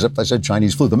mine, except I said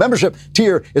Chinese flu. The membership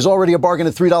tier is already a bargain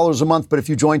at $3 a month, but if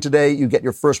you join today, you get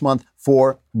your first month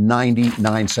for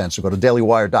 99 cents. So go to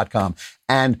dailywire.com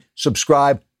and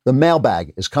subscribe. The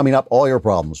mailbag is coming up. All your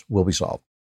problems will be solved.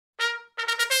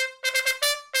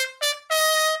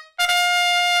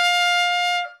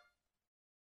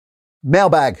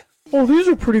 Mailbag. Oh, these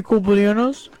are pretty cool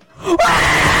bananas.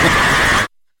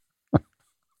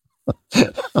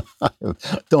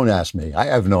 Don't ask me. I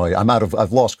have no idea.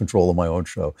 I've lost control of my own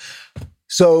show.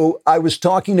 So I was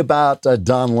talking about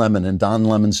Don Lemon, and Don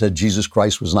Lemon said Jesus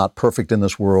Christ was not perfect in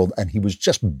this world, and he was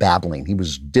just babbling. He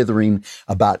was dithering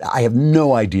about, I have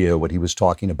no idea what he was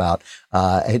talking about.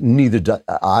 Neither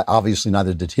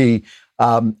did he.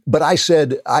 But I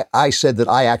said that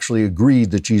I actually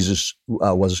agreed that Jesus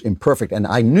was imperfect. And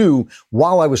I knew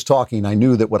while I was talking, I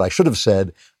knew that what I should have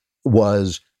said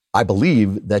was, I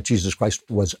believe that Jesus Christ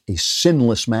was a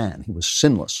sinless man. He was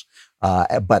sinless.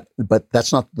 But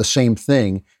that's not the same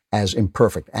thing as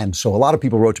imperfect. And so a lot of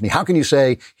people wrote to me, how can you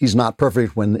say he's not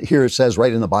perfect when here it says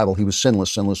right in the Bible he was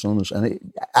sinless.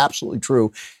 And absolutely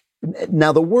true.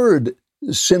 Now, the word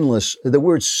sinless, the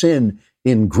word sin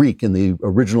in Greek, in the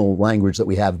original language that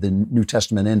we have the New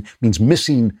Testament in, means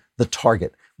missing the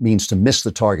target, means to miss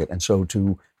the target. And so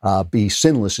to be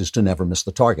sinless is to never miss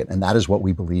the target. And that is what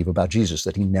we believe about Jesus,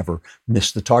 that he never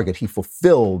missed the target. He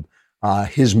fulfilled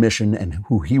his mission and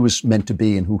who he was meant to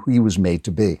be and who he was made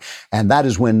to be. And that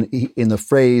is when, in the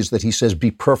phrase that he says, be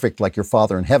perfect like your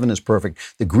Father in heaven is perfect,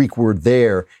 the Greek word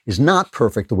there is not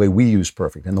perfect the way we use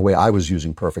perfect and the way I was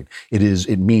using perfect.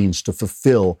 It means to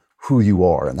fulfill who you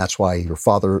are. And that's why your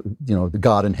Father, the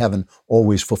God in heaven,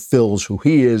 always fulfills who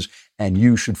he is, and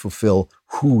you should fulfill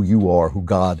who you are, who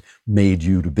God made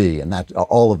you to be. And that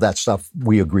all of that stuff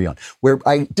we agree on. Where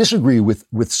I disagree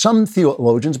with some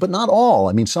theologians, but not all.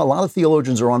 I mean, a lot of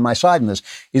theologians are on my side in this,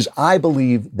 is I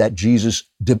believe that Jesus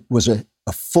was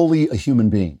fully a human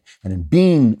being. And in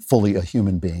being fully a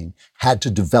human being, had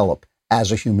to develop as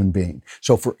a human being.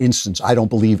 So for instance, I don't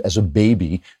believe as a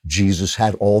baby, Jesus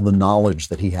had all the knowledge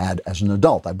that he had as an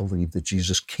adult. I believe that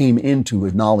Jesus came into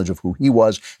a knowledge of who he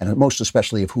was, and most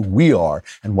especially of who we are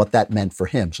and what that meant for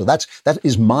him. So that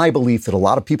is my belief that a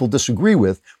lot of people disagree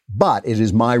with, but it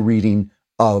is my reading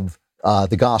of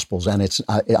the Gospels. And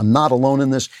I'm not alone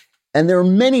in this. And there are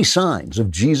many signs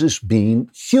of Jesus being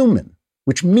human,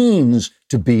 which means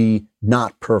to be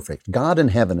not perfect. God in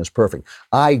heaven is perfect.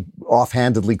 I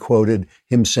offhandedly quoted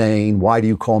him saying, "Why do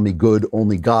you call me good?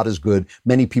 Only God is good."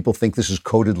 Many people think this is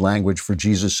coded language for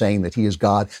Jesus saying that he is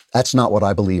God. That's not what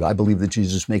I believe. I believe that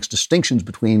Jesus makes distinctions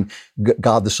between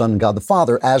God the Son and God the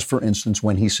Father, as for instance,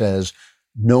 when he says,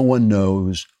 "No one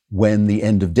knows when the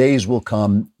end of days will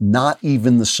come, not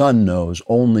even the Son knows,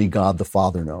 only God the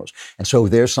Father knows." And so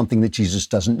there's something that Jesus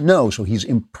doesn't know. So he's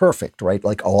imperfect, right?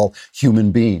 Like all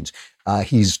human beings.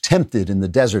 He's tempted in the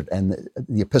desert, and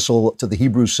the epistle to the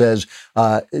Hebrews says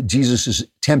Jesus is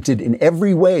tempted in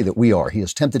every way that we are. He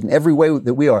is tempted in every way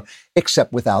that we are,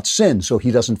 except without sin. So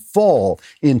he doesn't fall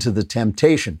into the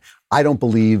temptation. I don't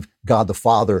believe God the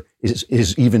Father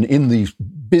is even in the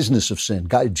business of sin.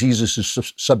 Jesus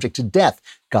is subject to death.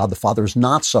 God the Father is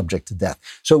not subject to death.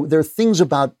 So there are things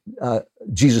about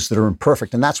Jesus that are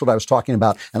imperfect, and that's what I was talking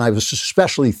about. And I was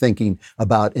especially thinking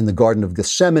about in the Garden of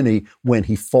Gethsemane when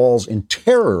he falls in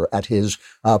terror at his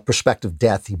prospective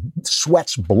death. He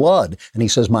sweats blood, and he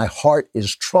says, "My heart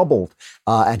is troubled,"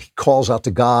 and he calls out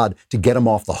to God to get him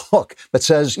off the hook, but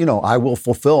says, I will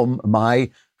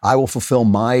fulfill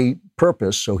my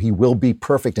purpose, so he will be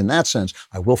perfect in that sense.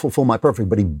 I will fulfill my purpose,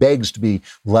 but he begs to be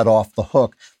let off the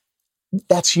hook.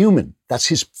 That's human. That's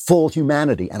his full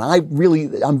humanity. And I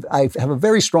have a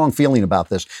very strong feeling about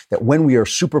this, that when we are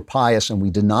super pious and we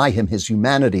deny him his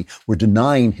humanity, we're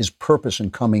denying his purpose in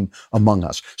coming among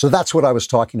us. So that's what I was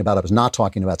talking about. I was not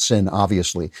talking about sin,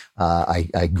 obviously. I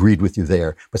agreed with you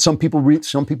there. But some people read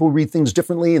things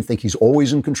differently and think he's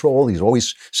always in control. He's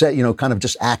always kind of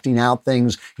just acting out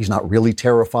things. He's not really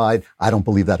terrified. I don't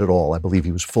believe that at all. I believe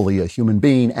he was fully a human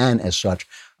being, and as such,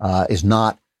 is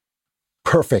not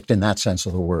perfect in that sense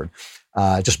of the word.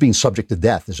 Just being subject to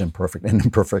death is imperfect, and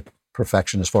imperfect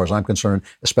perfection as far as I'm concerned,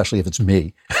 especially if it's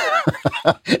me.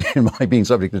 In my being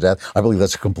subject to death, I believe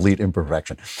that's a complete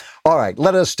imperfection. All right,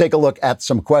 let us take a look at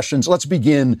some questions. Let's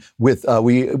begin with,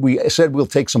 we said we'll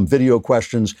take some video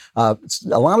questions. A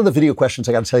lot of the video questions,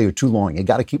 I got to tell you, are too long. You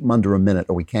got to keep them under a minute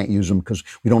or we can't use them because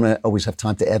we don't always have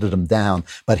time to edit them down.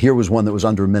 But here was one that was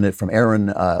under a minute from Erin,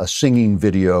 a singing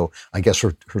video, I guess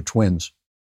her twins.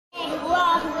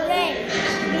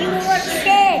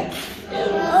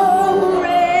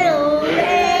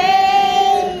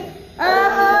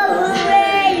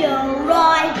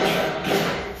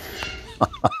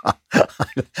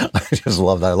 I just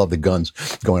love that. I love the guns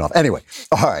going off. Anyway,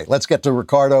 all right, let's get to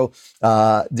Ricardo.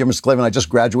 Dear Mr. Klavan, I just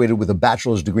graduated with a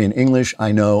bachelor's degree in English.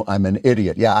 I know I'm an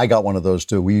idiot. Yeah, I got one of those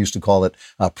too. We used to call it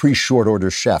pre-short order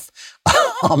chef.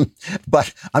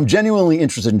 But I'm genuinely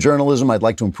interested in journalism. I'd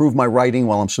like to improve my writing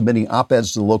while I'm submitting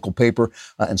op-eds to the local paper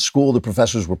and school. The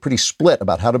professors were pretty split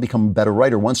about how to become a better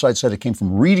writer. One side said it came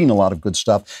from reading a lot of good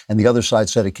stuff, and the other side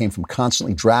said it came from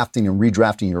constantly drafting and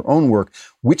redrafting your own work.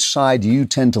 Which side do you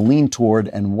tend to lean toward,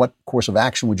 and what course of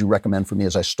action would you recommend for me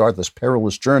as I start this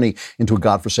perilous journey into a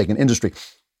godforsaken industry?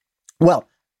 Well,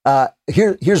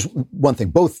 here's one thing.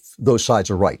 Both those sides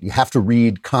are right. You have to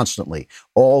read constantly.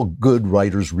 All good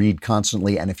writers read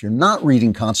constantly. And if you're not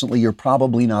reading constantly, you're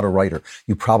probably not a writer.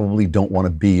 You probably don't want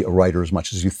to be a writer as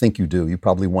much as you think you do. You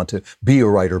probably want to be a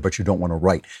writer, but you don't want to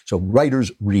write. So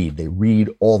writers read. They read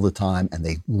all the time, and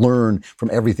they learn from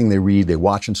everything they read. They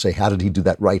watch and say, how did he do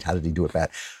that right? How did he do it bad?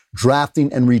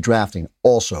 Drafting and redrafting.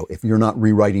 Also, if you're not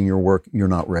rewriting your work, you're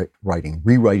not writing.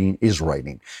 Rewriting is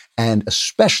writing. And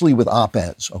especially with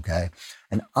op-eds, okay?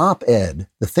 An op-ed,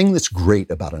 the thing that's great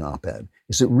about an op-ed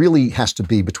is it really has to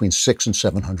be between 600 and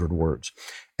 700 words.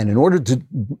 And in order to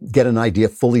get an idea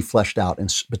fully fleshed out in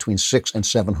between 600 and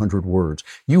 700 words,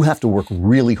 you have to work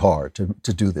really hard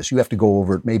to do this. You have to go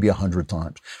over it maybe 100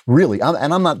 times. Really,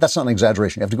 that's not an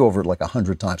exaggeration. You have to go over it like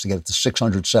 100 times to get it to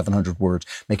 600, 700 words.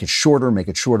 Make it shorter, make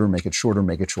it shorter, make it shorter,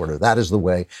 make it shorter. That is the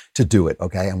way to do it,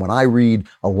 okay? And when I read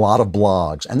a lot of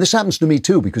blogs, and this happens to me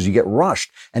too, because you get rushed.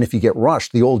 And if you get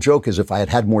rushed, the old joke is if I had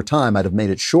had more time, I'd have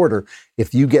made it shorter.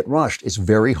 If you get rushed, it's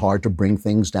very hard to bring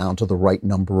things down to the right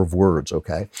number of words,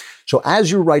 okay? So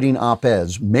as you're writing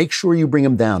op-eds, make sure you bring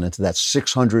them down into that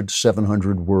 600,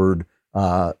 700 word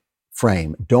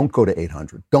frame. Don't go to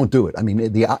 800. Don't do it. I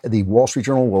mean, the Wall Street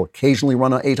Journal will occasionally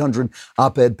run an 800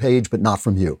 op-ed page, but not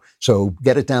from you. So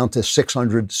get it down to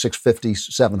 600, 650,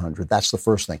 700. That's the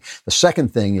first thing. The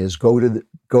second thing is go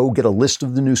get a list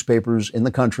of the newspapers in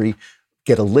the country.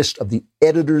 Get a list of the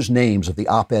editors' names of the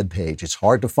op-ed page. It's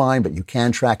hard to find, but you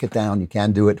can track it down. You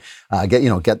can do it.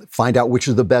 Find out which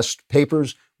are the best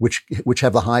papers, which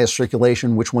have the highest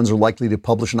circulation, which ones are likely to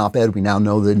publish an op-ed. We now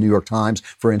know the New York Times,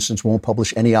 for instance, won't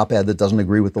publish any op-ed that doesn't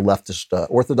agree with the leftist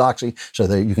orthodoxy, so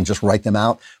that you can just write them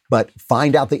out. But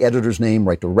find out the editor's name,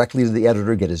 write directly to the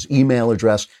editor, get his email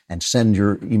address, and send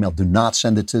your email. Do not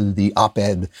send it to the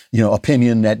op-ed,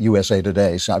 opinion at USA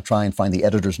Today. So try and find the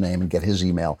editor's name and get his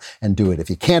email and do it. If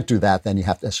you can't do that, then you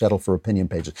have to settle for opinion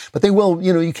pages. But they will,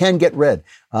 you can get read.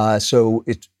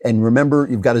 And remember,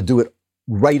 you've got to do it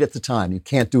right at the time. You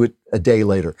can't do it a day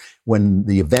later. When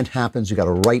the event happens, you got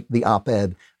to write the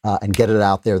op-ed and get it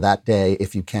out there that day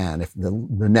if you can, if the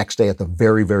next day at the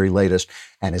very, very latest.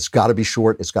 And it's got to be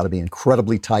short. It's got to be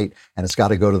incredibly tight. And it's got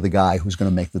to go to the guy who's going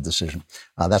to make the decision.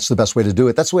 That's the best way to do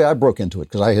it. That's the way I broke into it,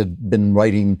 because I had been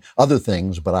writing other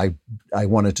things, but I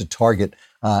wanted to target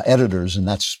editors. And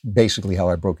that's basically how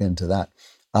I broke into that.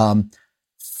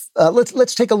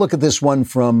 Let's take a look at this one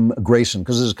from Grayson,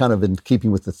 because this is kind of in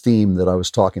keeping with the theme that I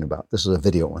was talking about. This is a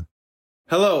video one.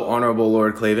 Hello, Honorable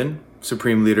Lord Klavan,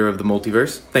 Supreme Leader of the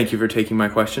Multiverse. Thank you for taking my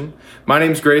question. My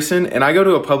name's Grayson, and I go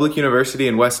to a public university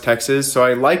in West Texas, so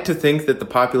I like to think that the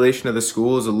population of the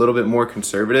school is a little bit more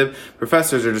conservative.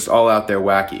 Professors are just all out there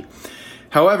wacky.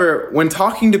 However, when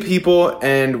talking to people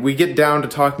and we get down to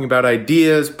talking about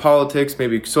ideas, politics,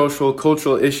 maybe social,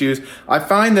 cultural issues, I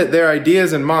find that their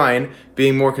ideas and mine,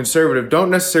 being more conservative, don't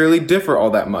necessarily differ all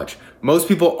that much. Most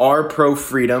people are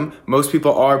pro-freedom. Most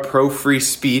people are pro-free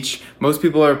speech. Most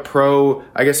people are pro,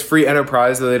 free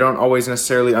enterprise, though they don't always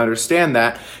necessarily understand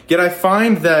that. Yet I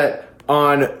find that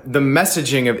on the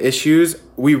messaging of issues,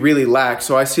 we really lack.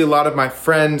 So I see a lot of my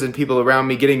friends and people around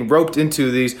me getting roped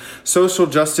into these social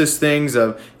justice things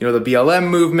of, the BLM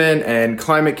movement and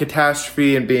climate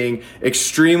catastrophe and being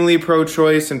extremely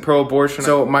pro-choice and pro-abortion.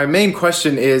 So my main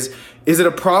question is it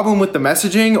a problem with the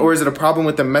messaging, or is it a problem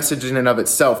with the message in and of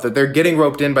itself, that they're getting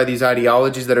roped in by these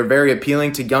ideologies that are very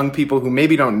appealing to young people who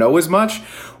maybe don't know as much?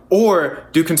 Or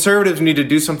do conservatives need to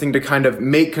do something to kind of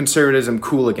make conservatism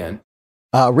cool again?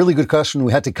 Really good question.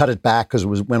 We had to cut it back because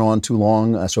it went on too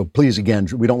long. So please, again,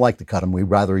 we don't like to cut them. We'd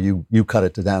rather you cut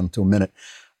it down to a minute.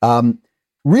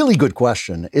 Really good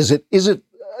question. Is it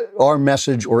our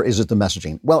message, or is it the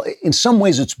messaging? Well, in some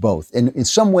ways it's both. And in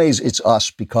some ways it's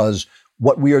us, because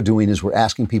what we are doing is we're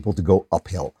asking people to go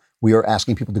uphill. We are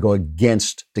asking people to go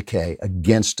against decay,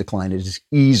 against decline. It is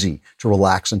easy to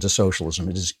relax into socialism.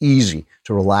 It is easy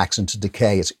to relax into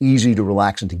decay. It's easy to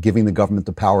relax into giving the government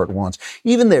the power it wants.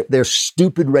 Even their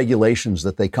stupid regulations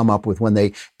that they come up with when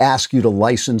they ask you to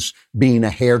license being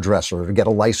a hairdresser, or to get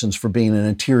a license for being an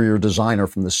interior designer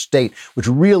from the state, which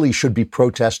really should be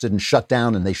protested and shut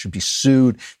down, and they should be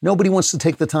sued. Nobody wants to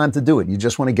take the time to do it. You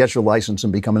just want to get your license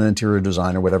and become an interior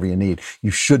designer, whatever you need.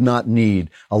 You should not need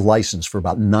a license for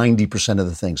about 90% of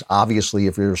the things. Obviously,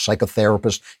 if you're a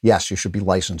psychotherapist, yes, you should be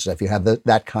licensed if you have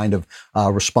that kind of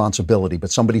responsibility. But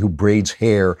somebody who braids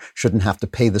hair shouldn't have to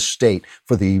pay the state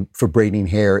for braiding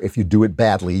hair. If you do it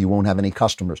badly, you won't have any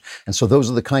customers. And so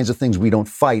those are the kinds of things we don't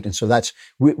fight. And so that's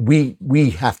we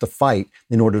have to fight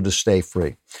in order to stay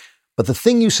free. But the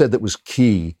thing you said that was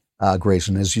key,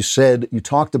 Grayson, as you said, you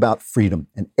talked about freedom,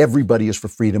 and everybody is for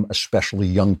freedom, especially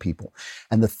young people.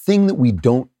 And the thing that we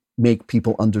don't make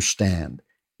people understand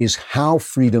is how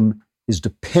freedom is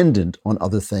dependent on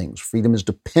other things. Freedom is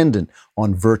dependent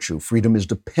on virtue. Freedom is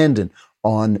dependent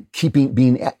on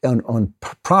on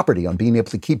property, on being able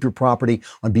to keep your property,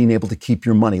 on being able to keep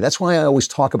your money. That's why I always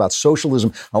talk about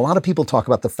socialism. A lot of people talk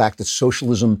about the fact that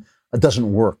socialism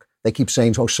doesn't work. They keep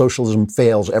saying, socialism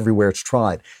fails everywhere it's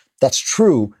tried. That's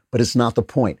true, but it's not the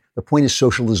point. The point is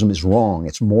socialism is wrong.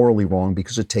 It's morally wrong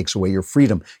because it takes away your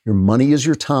freedom. Your money is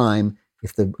your time.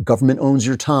 If the government owns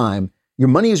your time, your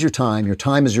money is your time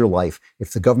is your life.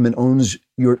 If the government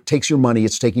takes your money,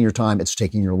 it's taking your time, it's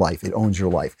taking your life. It owns your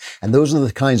life. And those are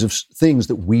the kinds of things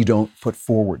that we don't put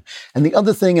forward. And the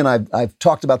other thing, and I've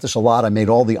talked about this a lot, I made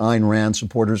all the Ayn Rand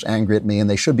supporters angry at me, and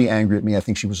they should be angry at me. I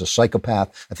think she was a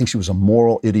psychopath. I think she was a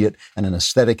moral idiot and an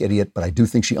aesthetic idiot, but I do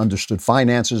think she understood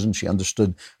finances and she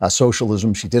understood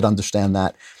socialism. She did understand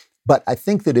that. But I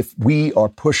think that if we are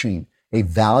pushing a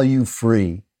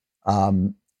value-free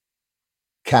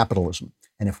capitalism,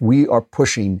 and if we are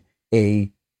pushing a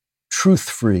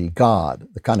truth-free God,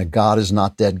 the kind of God is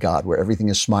not dead God, where everything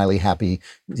is smiley, happy,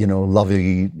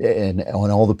 lovey, and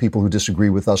all the people who disagree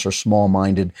with us are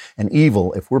small-minded and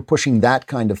evil, if we're pushing that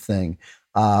kind of thing,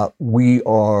 we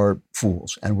are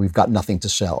fools, and we've got nothing to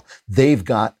sell. They've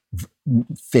got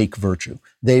fake virtue.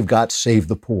 They've got save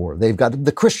the poor. They've got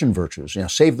the Christian virtues,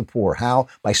 save the poor. How?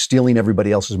 By stealing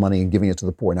everybody else's money and giving it to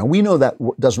the poor. Now, we know that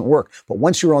doesn't work, but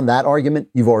once you're on that argument,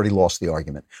 you've already lost the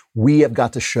argument. We have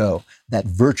got to show that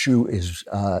virtue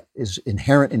is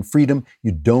inherent in freedom.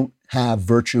 You don't have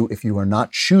virtue if you are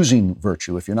not choosing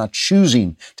virtue. If you're not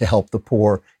choosing to help the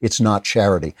poor, it's not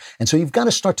charity. And so you've got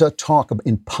to start to talk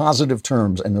in positive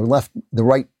terms. And the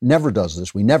right never does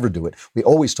this. We never do it. We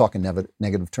always talk in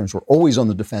negative terms. We're always on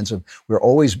the defensive. We're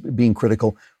always being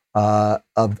critical of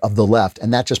the left.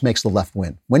 And that just makes the left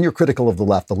win. When you're critical of the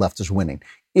left is winning.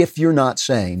 If you're not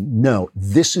saying, no,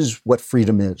 this is what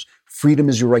freedom is. Freedom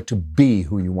is your right to be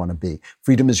who you want to be.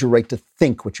 Freedom is your right to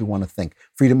think what you want to think.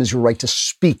 Freedom is your right to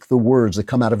speak the words that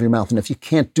come out of your mouth. And if you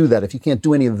can't do that, if you can't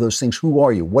do any of those things, who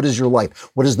are you? What is your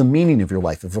life? What is the meaning of your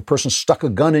life? If a person stuck a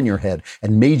gun in your head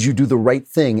and made you do the right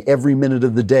thing every minute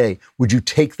of the day, would you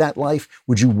take that life?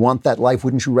 Would you want that life?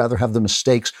 Wouldn't you rather have the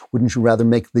mistakes? Wouldn't you rather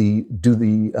do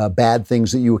the bad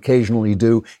things that you occasionally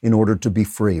do in order to be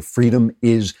free? Freedom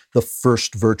is the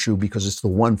first virtue because it's the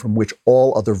one on which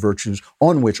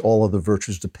all other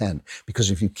virtues depend.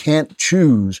 Because if you can't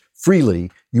choose freely,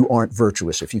 you aren't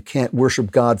virtuous. If you can't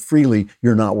worship God freely,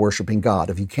 you're not worshiping God.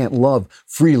 If you can't love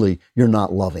freely, you're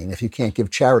not loving. If you can't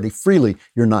give charity freely,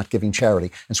 you're not giving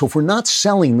charity. And so if we're not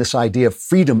selling this idea of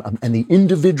freedom and the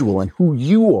individual and who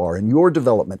you are and your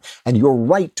development and your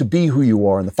right to be who you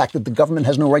are and the fact that the government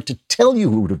has no right to tell you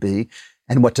who to be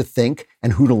and what to think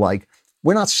and who to like,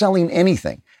 we're not selling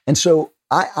anything. And so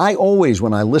I always,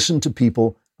 when I listen to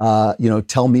people,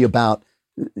 tell me about,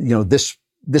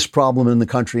 this problem in the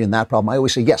country and that problem, I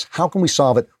always say, yes, how can we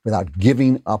solve it without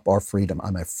giving up our freedom?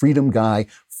 I'm a freedom guy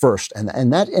first.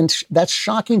 And that's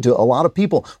shocking to a lot of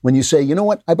people when you say, you know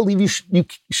what, I believe you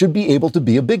should be able to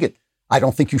be a bigot. I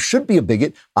don't think you should be a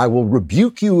bigot. I will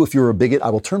rebuke you if you're a bigot. I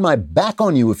will turn my back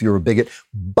on you if you're a bigot,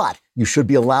 but you should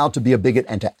be allowed to be a bigot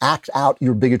and to act out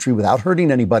your bigotry without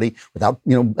hurting anybody, without,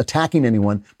 attacking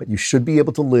anyone, but you should be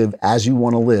able to live as you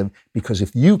want to live, because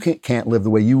if you can't live the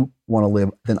way you want to live,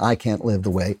 then I can't live the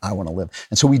way I want to live.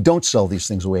 And so we don't sell these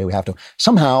things the way we have to.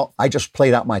 Somehow I just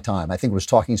played out my time. I think I was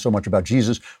talking so much about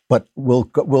Jesus, but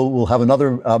we'll have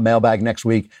another mailbag next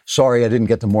week. Sorry, I didn't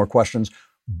get to more questions.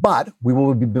 But we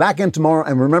will be back in tomorrow.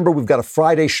 And remember, we've got a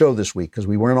Friday show this week because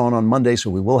we weren't on Monday. So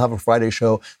we will have a Friday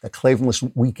show. The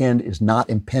Klavanless weekend is not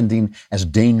impending as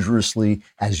dangerously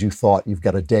as you thought. You've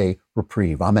got a day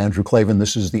reprieve. I'm Andrew Klavan.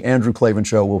 This is The Andrew Klavan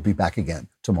Show. We'll be back again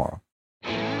tomorrow.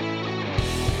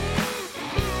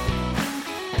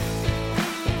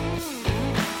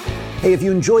 Hey, if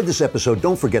you enjoyed this episode,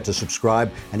 don't forget to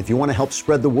subscribe. And if you want to help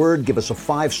spread the word, give us a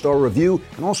 5-star review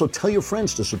and also tell your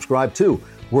friends to subscribe too.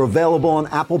 We're available on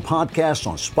Apple Podcasts,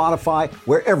 on Spotify,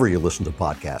 wherever you listen to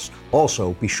podcasts.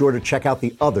 Also, be sure to check out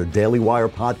the other Daily Wire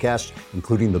podcasts,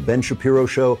 including The Ben Shapiro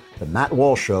Show, The Matt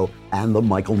Walsh Show, and The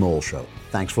Michael Knowles Show.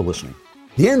 Thanks for listening.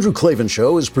 The Andrew Klavan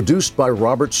Show is produced by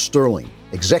Robert Sterling.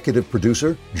 Executive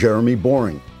producer, Jeremy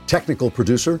Boring. Technical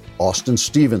producer, Austin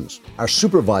Stevens. Our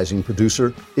supervising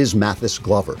producer is Mathis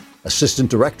Glover. Assistant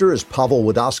director is Pavel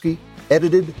Wadowski.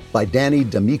 Edited by Danny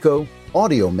D'Amico.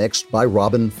 Audio mixed by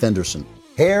Robin Fenderson.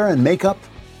 Hair and makeup,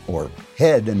 or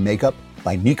head and makeup,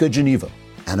 by Nika Geneva.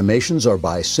 Animations are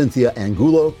by Cynthia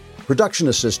Angulo. Production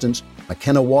assistants,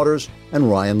 McKenna Waters and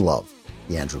Ryan Love.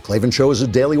 The Andrew Klavan Show is a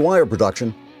Daily Wire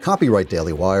production. Copyright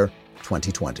Daily Wire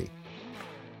 2020.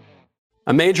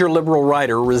 A major liberal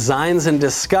writer resigns in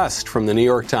disgust from the New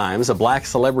York Times. A black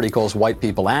celebrity calls white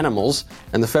people animals,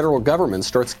 and the federal government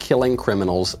starts killing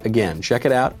criminals again. Check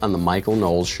it out on The Michael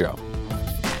Knowles Show.